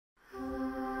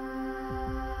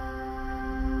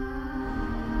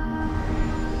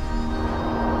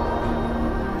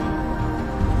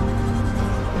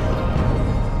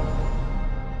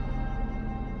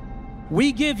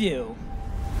we give you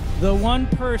the one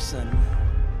person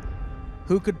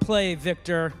who could play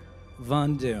Victor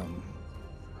Von Doom.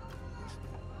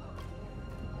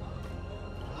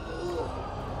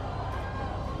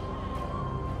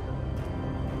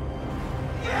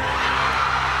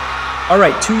 All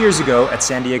right, 2 years ago at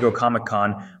San Diego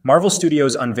Comic-Con, Marvel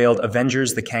Studios unveiled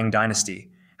Avengers: The Kang Dynasty.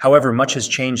 However, much has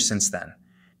changed since then.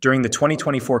 During the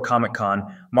 2024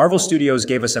 Comic-Con, Marvel Studios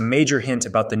gave us a major hint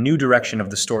about the new direction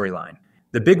of the storyline.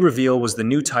 The big reveal was the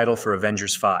new title for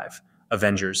Avengers 5,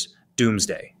 Avengers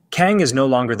Doomsday. Kang is no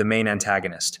longer the main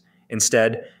antagonist.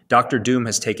 Instead, Dr. Doom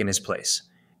has taken his place.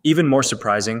 Even more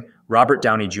surprising, Robert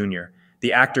Downey Jr.,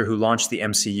 the actor who launched the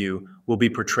MCU, will be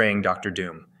portraying Dr.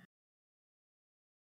 Doom.